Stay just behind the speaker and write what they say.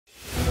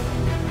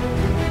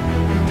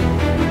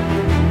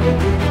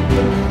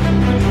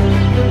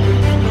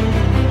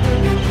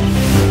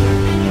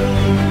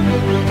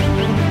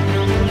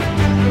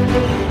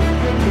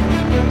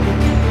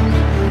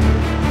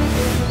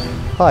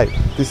Hi,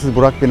 this is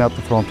Burak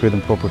Benatlı from Freedom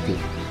Property.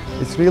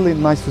 It's really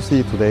nice to see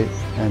you today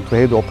and to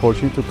have the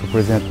opportunity to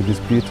present you this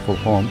beautiful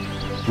home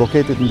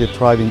located in the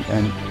thriving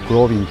and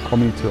growing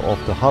community of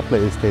the Hartley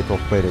estate of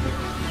Werribee.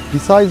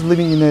 Besides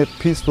living in a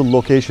peaceful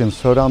location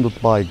surrounded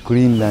by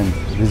green land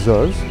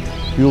reserves,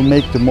 you will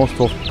make the most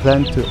of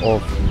plenty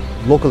of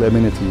local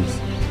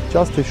amenities,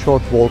 just a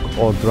short walk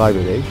or drive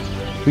away,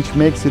 which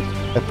makes it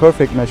a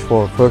perfect match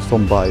for first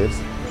home buyers,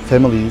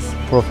 families,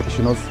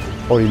 professionals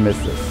or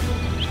investors.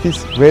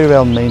 This very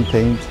well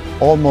maintained,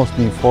 almost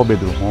new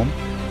 4-bedroom home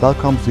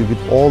welcomes you with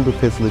all the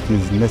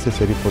facilities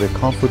necessary for a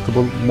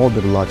comfortable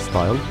modern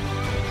lifestyle,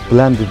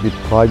 blended with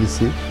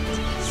privacy,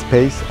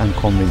 space and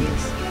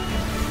convenience.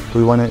 Do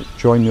you want to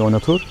join me on a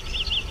tour?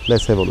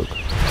 Let's have a look.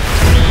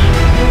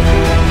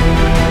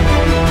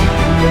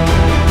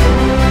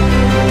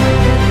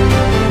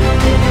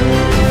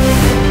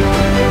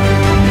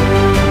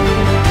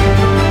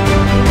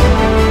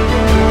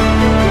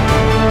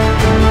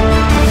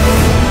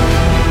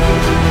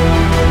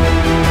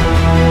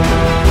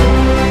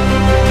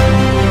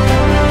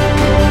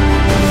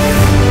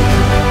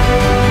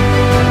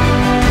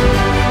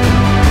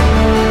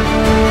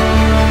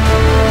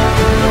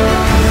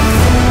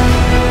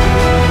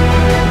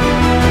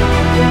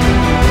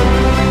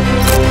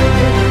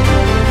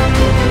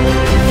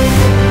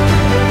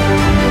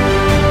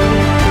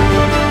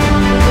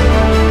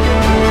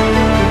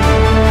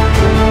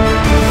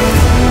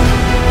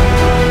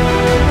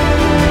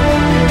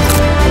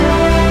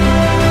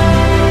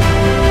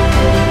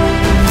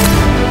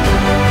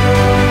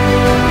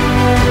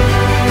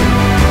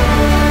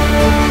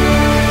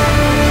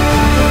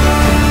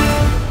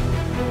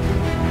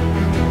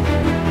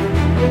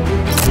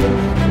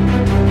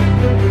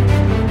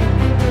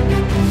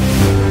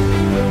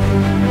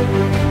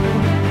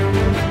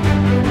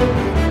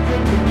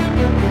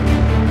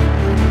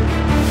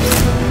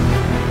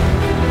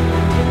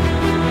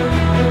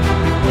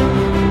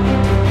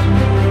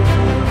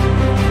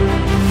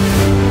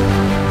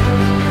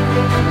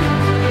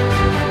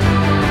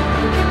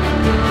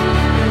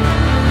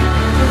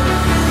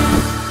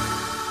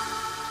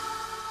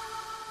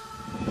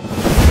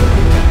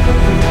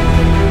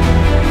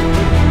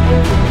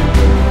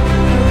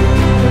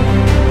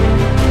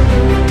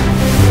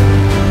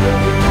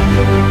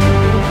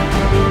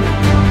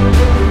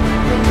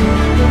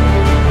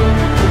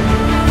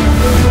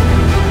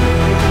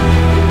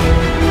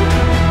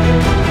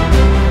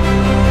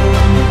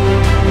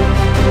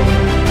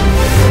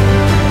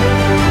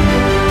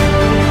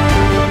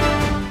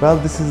 Well,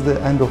 this is the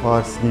end of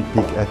our sneak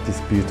peek at this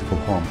beautiful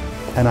home,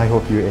 and I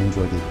hope you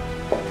enjoyed it.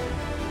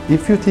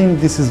 If you think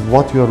this is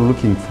what you are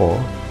looking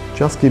for,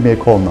 just give me a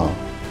call now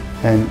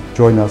and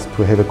join us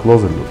to have a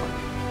closer look.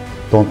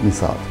 Don't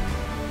miss out.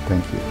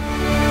 Thank you.